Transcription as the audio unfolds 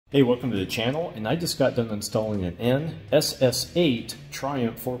Hey, welcome to the channel, and I just got done installing an NSS8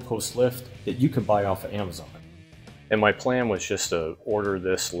 Triumph 4-post lift that you can buy off of Amazon. And my plan was just to order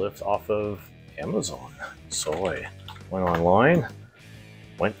this lift off of Amazon. So I went online,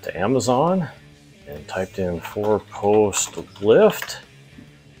 went to Amazon, and typed in 4-post lift.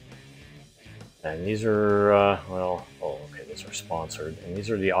 And these are, these are sponsored. And these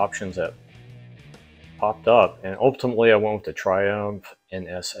are the options that popped up, and ultimately I went with the Triumph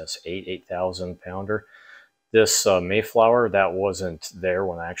NSS8 8,000 pounder. This Mayflower, that wasn't there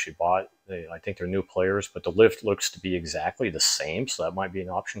when I actually bought. I think they're new players, but the lift looks to be exactly the same, so that might be an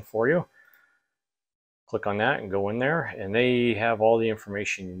option for you. Click on that and go in there, and they have all the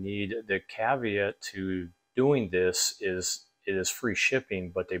information you need. The caveat to doing this is it is free shipping,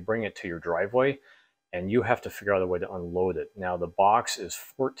 but they bring it to your driveway, and you have to figure out a way to unload it. Now the box is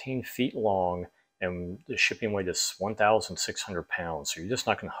 14 feet long, and the shipping weight is 1,600 pounds. So you're just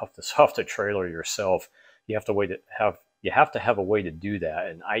not going to huff this off the trailer yourself. You have to have a way to do that,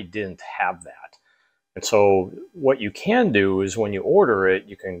 and I didn't have that. And so what you can do is when you order it,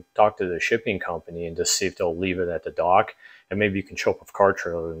 you can talk to the shipping company and just see if they'll leave it at the dock, and maybe you can show up with a car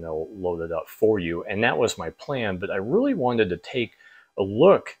trailer and they'll load it up for you. And that was my plan, but I really wanted to take a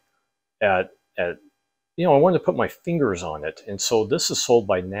look at I wanted to put my fingers on it. And so this is sold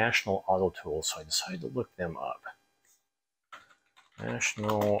by National Auto Tools, so I decided to look them up.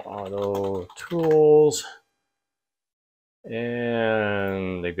 National Auto Tools.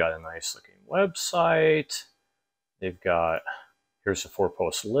 And they've got a nice looking website. They've got, here's the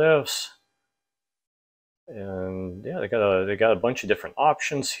 4-post lifts. And yeah, they got a bunch of different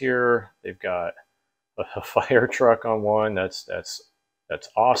options here. They've got a fire truck on one. That's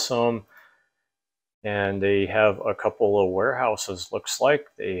awesome. And they have a couple of warehouses, looks like.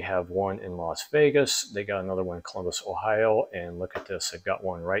 They have one in Las Vegas. They got another one in Columbus, Ohio. And look at this, they've got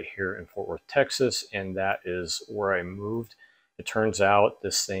one right here in Fort Worth, Texas. And that is where I moved. It turns out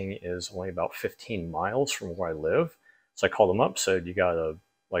this thing is only about 15 miles from where I live. So I called them up, said, you got a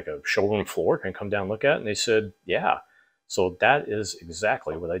showroom floor, can I come down and look at it? And they said, yeah. So that is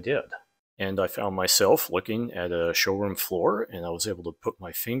exactly what I did. And I found myself looking at a showroom floor, and I was able to put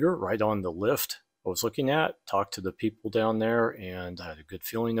my finger right on the lift I was looking at, talked to the people down there, and I had a good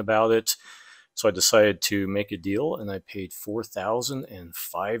feeling about it. So I decided to make a deal, and I paid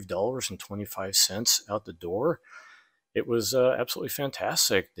 $4,005.25 out the door. It was absolutely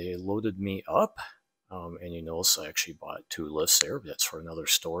fantastic. They loaded me up, and you notice I actually bought 2 lifts there, but that's for another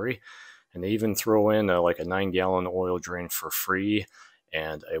story. And they even throw in like a 9-gallon oil drain for free,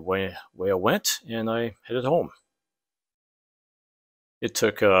 and away I went, and I headed home. It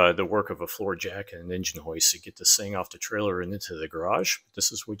took the work of a floor jack and an engine hoist to get this thing off the trailer and into the garage.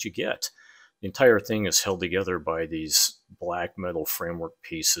 This is what you get. The entire thing is held together by these black metal framework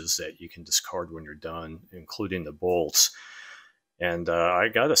pieces that you can discard when you're done, including the bolts. And I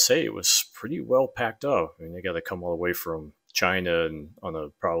gotta say, it was pretty well packed up. I mean, they got to come all the way from China and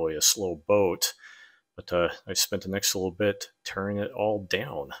on probably a slow boat. But I spent the next little bit tearing it all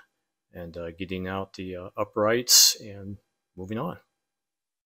down and getting out the uprights and moving on.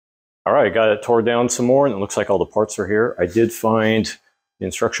 All right, I got it tore down some more, and it looks like all the parts are here. I did find the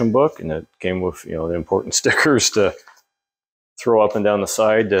instruction book, and it came with the important stickers to throw up and down the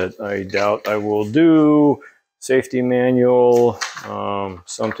side that I doubt I will do. Safety manual,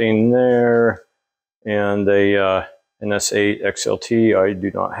 something there, and a NS8 XLT. I do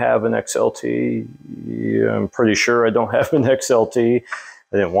not have an XLT. Yeah, I'm pretty sure I don't have an XLT.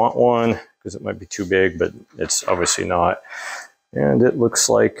 I didn't want one because it might be too big, but it's obviously not. And it looks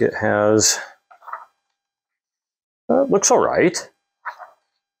like it has, looks all right.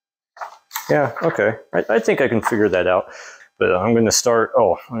 Yeah, okay. I think I can figure that out. But I'm going to start,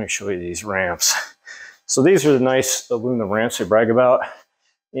 let me show you these ramps. So these are the nice aluminum ramps they brag about.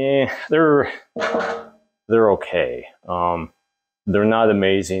 They're okay. They're not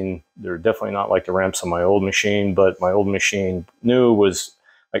amazing. They're definitely not like the ramps on my old machine, but my old machine new was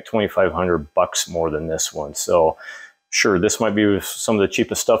like $2,500 more than this one. So sure, this might be some of the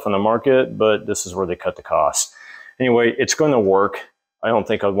cheapest stuff on the market, but this is where they cut the cost. Anyway, it's going to work. I don't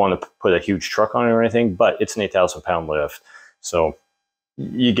think I'd want to put a huge truck on it or anything, but it's an 8,000-pound lift. So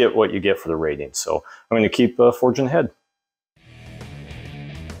you get what you get for the rating. So I'm going to keep forging ahead.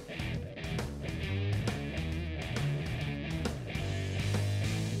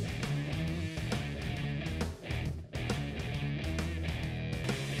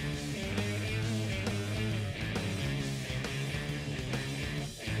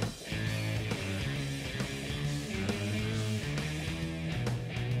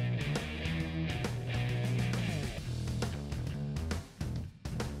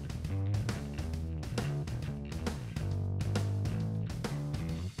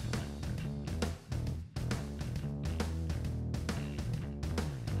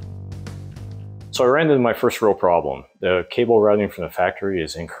 So I ran into my first real problem. The cable routing from the factory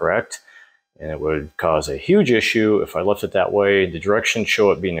is incorrect, and it would cause a huge issue if I left it that way. The directions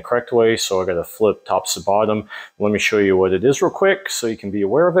show it being the correct way, so I got to flip tops to bottom. Let me show you what it is real quick so you can be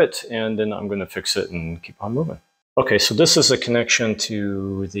aware of it, and then I'm going to fix it and keep on moving. Okay, so this is a connection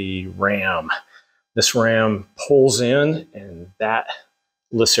to the RAM. This RAM pulls in, and that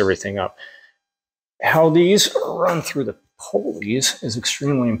lifts everything up. How these run through the pulleys is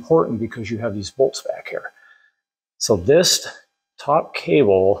extremely important because you have these bolts back here. So this top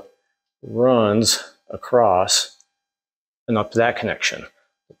cable runs across and up to that connection.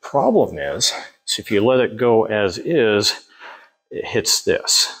 The problem is, so if you let it go as is, it hits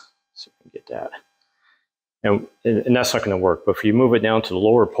this. So you can get that. And that's not going to work. But if you move it down to the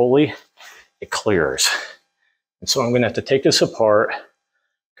lower pulley, it clears. And so I'm going to have to take this apart,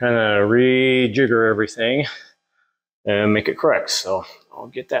 kind of rejigger everything, and make it correct. So I'll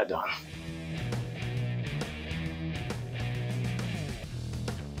get that done.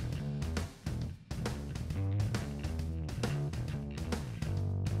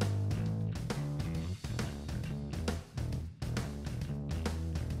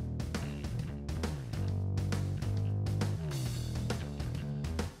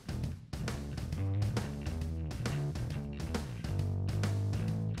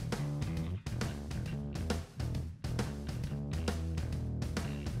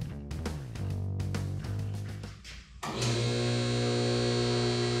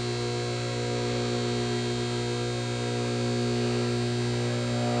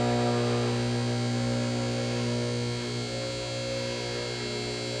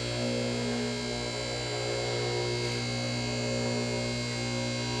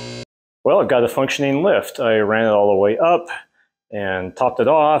 Well, it got a functioning lift. I ran it all the way up and topped it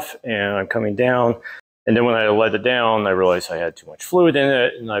off, and I'm coming down. And then when I let it down, I realized I had too much fluid in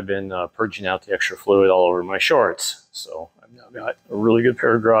it, and I've been purging out the extra fluid all over my shorts. So I've now got a really good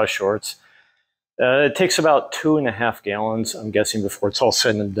pair of garage shorts. It takes about 2.5 gallons, I'm guessing, before it's all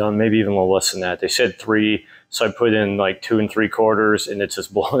said and done, maybe even a little less than that. They said 3, so I put in like 2 3/4, and it's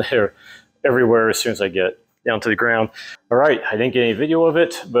just blowing air everywhere as soon as I get down to the ground. All right, I didn't get any video of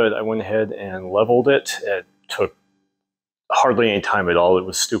it, but I went ahead and leveled it. It took hardly any time at all. It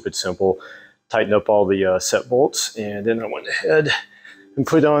was stupid simple. Tightened up all the set bolts, and then I went ahead and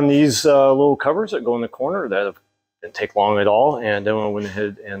put on these little covers that go in the corner. That didn't take long at all. And then I went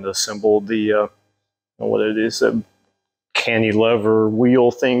ahead and assembled the what it is, candy lever wheel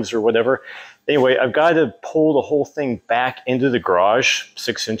things or whatever. Anyway, I've got to pull the whole thing back into the garage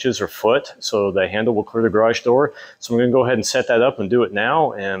 6 inches or foot so the handle will clear the garage door. So I'm going to go ahead and set that up and do it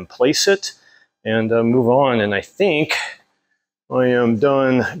now and place it and move on. And I think I am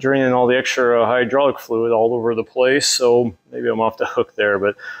done draining all the extra hydraulic fluid all over the place. So maybe I'm off the hook there,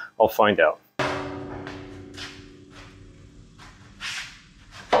 but I'll find out.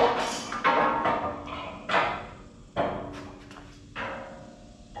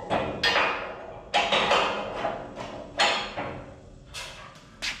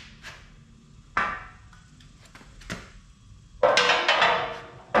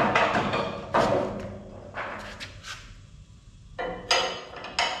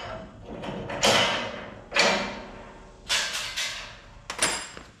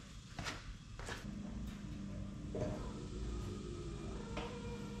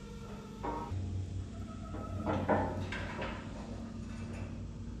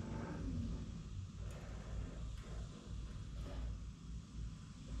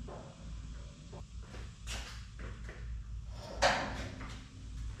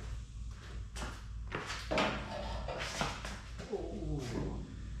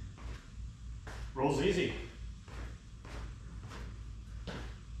 Rolls easy.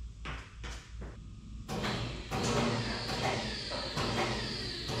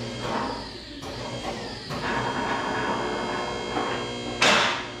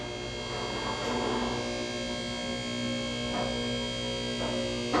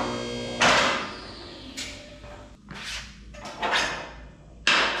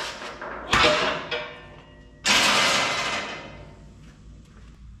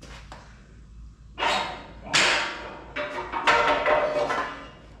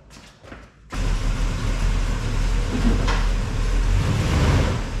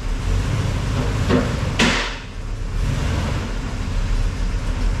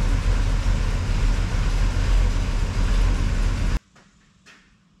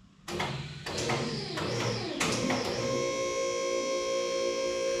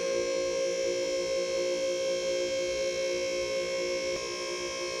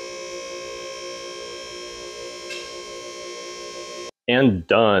 And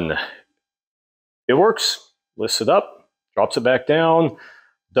done. it works. Lifts it up, drops it back down,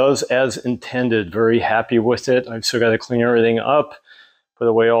 does as intended. Very happy with it. I've still got to clean everything up, put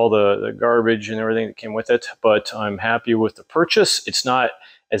away all the garbage and everything that came with it, but I'm happy with the purchase. It's not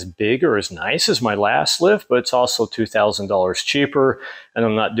as big or as nice as my last lift, but it's also $2,000 cheaper, and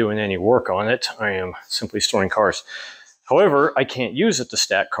I'm not doing any work on it. I am simply storing cars. However, I can't use it to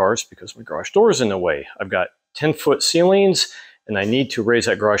stack cars because my garage door is in the way. I've got 10-foot ceilings, and I need to raise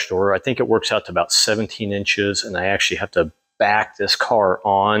that garage door. I think it works out to about 17 inches, and I actually have to back this car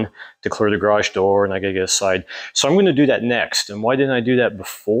on to clear the garage door, and I gotta get a side. So I'm gonna do that next. And why didn't I do that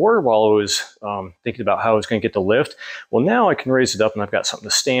before while I was thinking about how I was gonna get the lift? Well, now I can raise it up and I've got something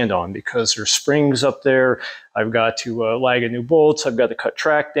to stand on because there's springs up there. I've got to lag a new bolts. I've got to cut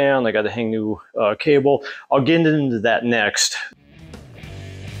track down. I got to hang new cable. I'll get into that next.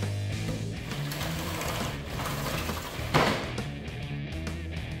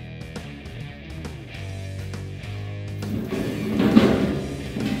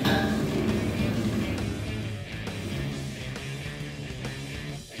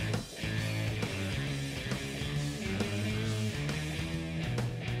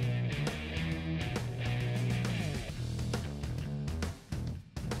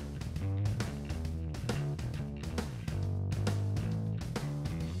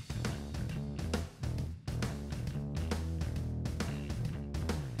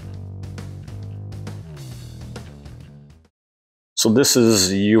 So this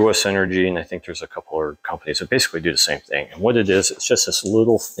is US Energy, and I think there's a couple of companies that basically do the same thing. And what it is, it's just this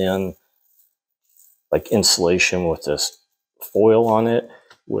little thin, like insulation with this foil on it,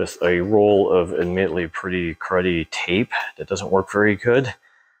 with a roll of admittedly pretty cruddy tape that doesn't work very good.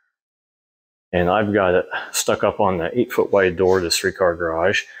 And I've got it stuck up on the 8-foot wide door of the 3-car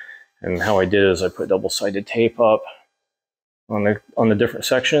garage. And how I did is I put double-sided tape up on the different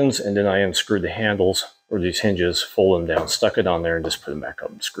sections, and then I unscrewed the handles or these hinges, fold them down, stuck it on there, and just put them back up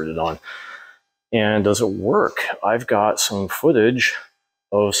and screwed it on. And does it work? I've got some footage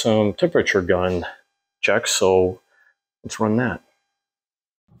of some temperature gun checks, so let's run that.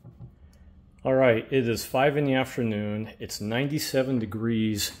 All right, it is 5 in the afternoon. It's 97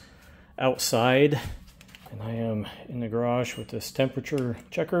 degrees outside, and I am in the garage with this temperature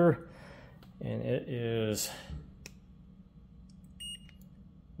checker, and it is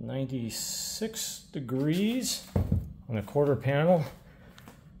 96 degrees on a quarter panel,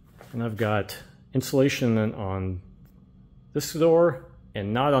 and I've got insulation on this door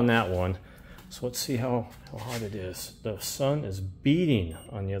and not on that one. So let's see how hot it is. The sun is beating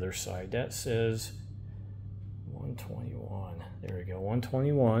on the other side. That says 121. There we go,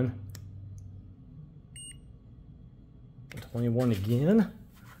 121. 121 again.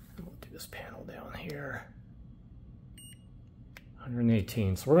 We'll do this panel down here.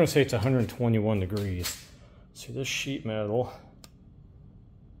 118. So we're going to say it's 121 degrees. See this sheet metal.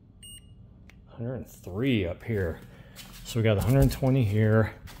 103 up here. So we got 120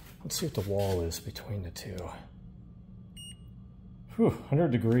 here. Let's see what the wall is between the two. Whew,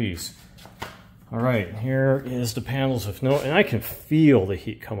 100 degrees. All right, here is the panels with no, and I can feel the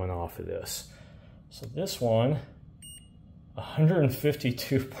heat coming off of this. So this one,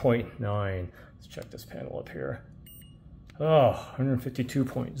 152.9. Let's check this panel up here. Oh,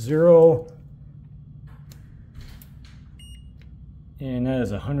 152.0. And that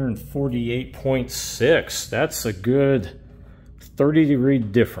is 148.6. That's a good 30-degree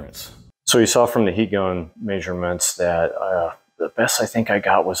difference. So you saw from the heat gun measurements that the best I think I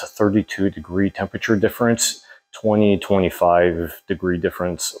got was a 32-degree temperature difference, 25-degree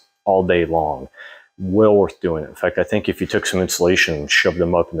difference all day long. Well worth doing it. In fact, I think if you took some insulation and shoved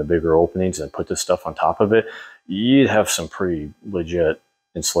them up in the bigger openings and put this stuff on top of it, you'd have some pretty legit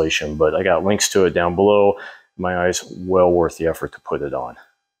insulation. But I got links to it down below. In my eyes, well worth the effort to put it on.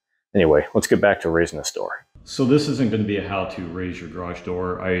 Anyway, let's get back to raising this door. So this isn't going to be a how to raise your garage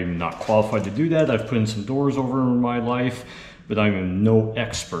door. I'm not qualified to do that. I've put in some doors over my life, but I'm no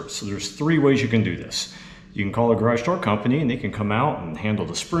expert. So there's 3 ways you can do this. You can call a garage door company and they can come out and handle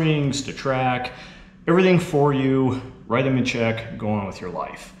the springs, the track, everything for you, write them a check, go on with your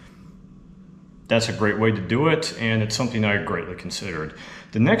life. That's a great way to do it, and it's something I greatly considered.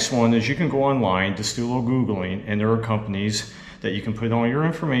 The next one is you can go online, just do a little Googling, and there are companies that you can put all your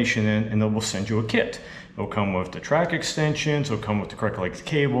information in, and they will send you a kit. It'll come with the track extensions, it'll come with the correct length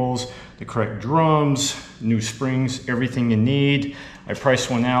cables, the correct drums, new springs, everything you need. I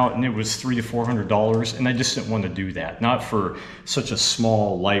priced one out and it was $300 to $400, and I just didn't want to do that. Not for such a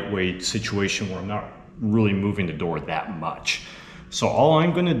small, lightweight situation where I'm not really moving the door that much. So all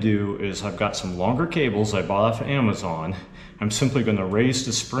I'm going to do is I've got some longer cables I bought off of Amazon. I'm simply going to raise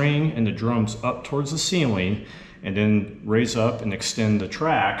the spring and the drums up towards the ceiling and then raise up and extend the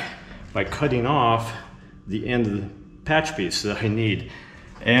track by cutting off the end of the patch piece that I need.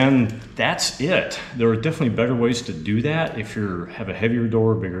 And that's it. There are definitely better ways to do that if you have a heavier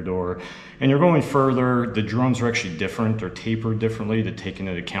door, bigger door, and you're going further. The drums are actually different. They're tapered differently to take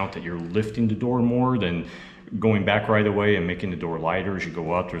into account that you're lifting the door more than going back right away and making the door lighter as you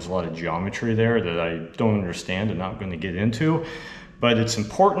go up. There's a lot of geometry there that I don't understand and not going to get into, but it's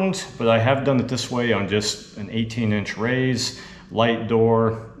important. But I have done it this way on just an 18-inch raise, light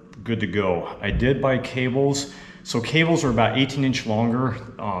door, good to go. I did buy cables. So cables are about 18-inch longer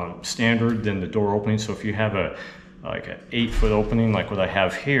standard than the door opening. So if you have like an 8-foot opening like what I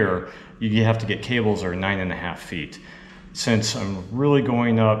have here, you have to get cables that are 9.5 feet. Since I'm really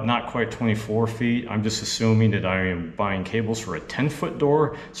going up not quite 24 feet, I'm just assuming that I am buying cables for a 10-foot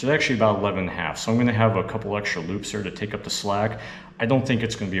door. So it's actually about 11.5. So I'm going to have a couple extra loops there to take up the slack. I don't think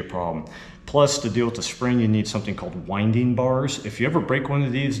it's going to be a problem. Plus, to deal with the spring, you need something called winding bars. If you ever break one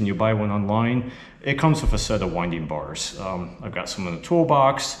of these and you buy one online, it comes with a set of winding bars. I've got some in the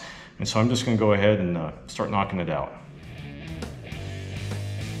toolbox, and so I'm just going to go ahead and start knocking it out.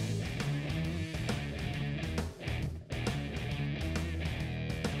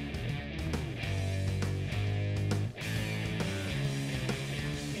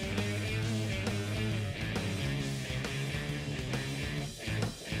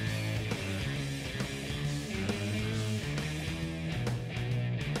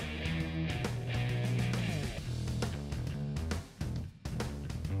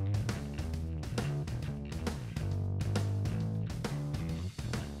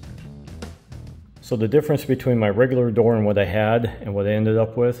 So the difference between my regular door and what I had and what I ended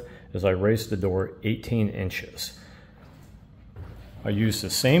up with is I raised the door 18 inches. I used the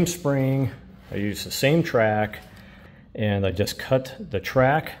same spring, I used the same track, and I just cut the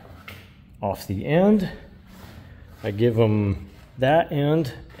track off the end. I give them that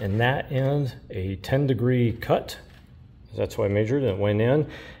end and that end a 10-degree cut. That's why I measured and it went in.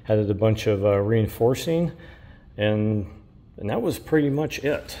 Added a bunch of reinforcing, and that was pretty much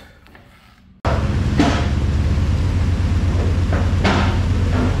it.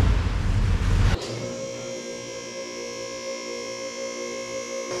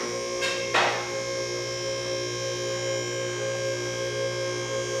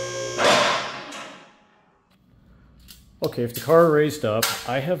 Okay, if the car raised up,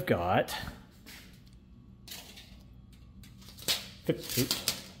 I have got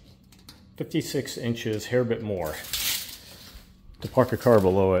 56 inches, hair bit more, to park a car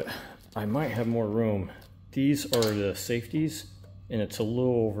below it. I might have more room. These are the safeties, and it's a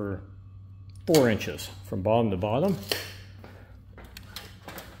little over 4 inches from bottom to bottom.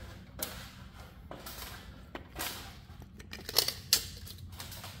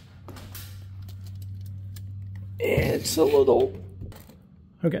 It's a little.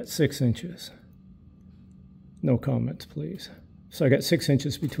 I've got 6 inches. No comments, please. So I got 6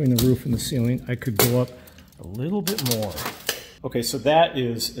 inches between the roof and the ceiling. I could go up a little bit more. Okay, so that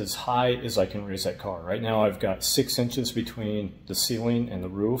is as high as I can raise that car. Right now I've got 6 inches between the ceiling and the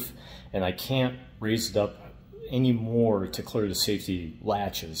roof, and I can't raise it up any more to clear the safety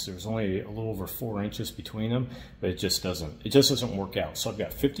latches. There's only a little over 4 inches between them, but it just doesn't work out. So I've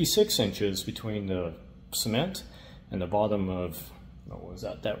got 56 inches between the cement and the bottom of, what was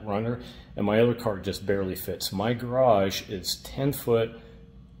that runner, and my other car just barely fits. My garage is 10 foot,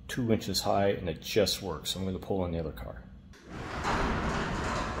 2 inches high, and it just works. So I'm going to pull in the other car.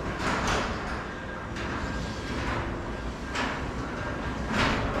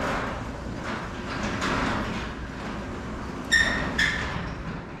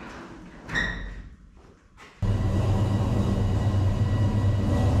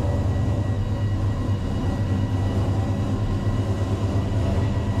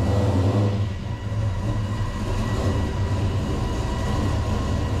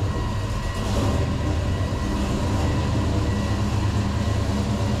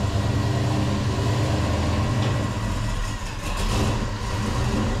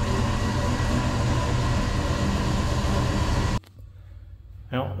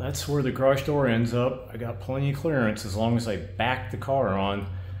 Well, that's where the garage door ends up. I got plenty of clearance as long as I back the car on.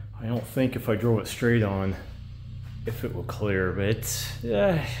 I don't think if I drove it straight on, if it will clear, but it's,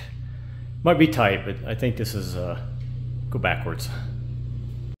 might be tight, but I think this is, go backwards.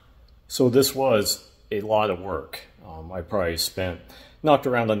 So this was a lot of work. I probably knocked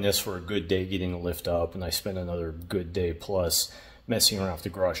around on this for a good day getting the lift up, and I spent another good day plus messing around with the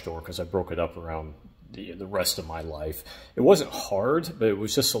garage door because I broke it up around the rest of my life. It wasn't hard, but it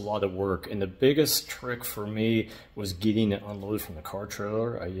was just a lot of work. And the biggest trick for me was getting it unloaded from the car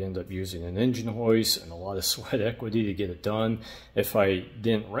trailer. I ended up using an engine hoist and a lot of sweat equity to get it done. If I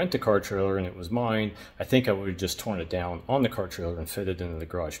didn't rent a car trailer and it was mine, I think I would have just torn it down on the car trailer and fit it into the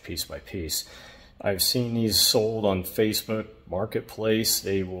garage piece by piece. I've seen these sold on Facebook Marketplace.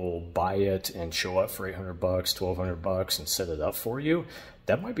 They will buy it and show up for $800, $1,200 and set it up for you.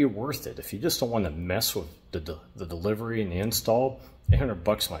 That might be worth it. If you just don't want to mess with the delivery and the install,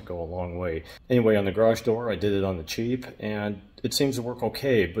 $800 might go a long way. Anyway, on the garage door, I did it on the cheap and it seems to work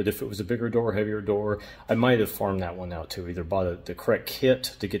okay. But if it was a bigger door, heavier door, I might have farmed that one out too. Either bought the correct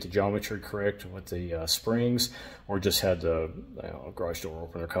kit to get the geometry correct with the springs, or just had the garage door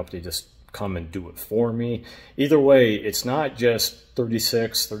opener company just come and do it for me. Either way, it's not just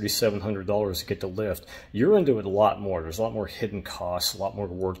 $3,700 to get the lift. You're into it a lot more. There's a lot more hidden costs, a lot more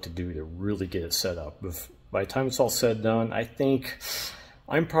work to do to really get it set up. By the time it's all said and done, I think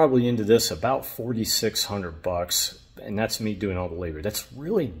I'm probably into this about $4,600, and that's me doing all the labor. That's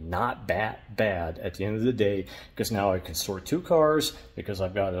really not bad at the end of the day, because now I can store 2 cars, because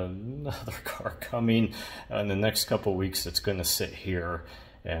I've got another car coming in the next couple of weeks that's going to sit here,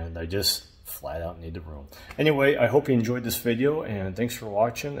 and I just flat out need the room. Anyway, I hope you enjoyed this video, and thanks for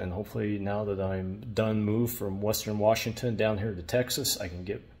watching. And hopefully now that I'm done move from Western Washington down here to Texas, I can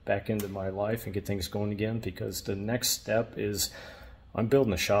get back into my life and get things going again, because the next step is I'm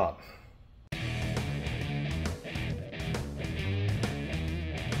building a shop.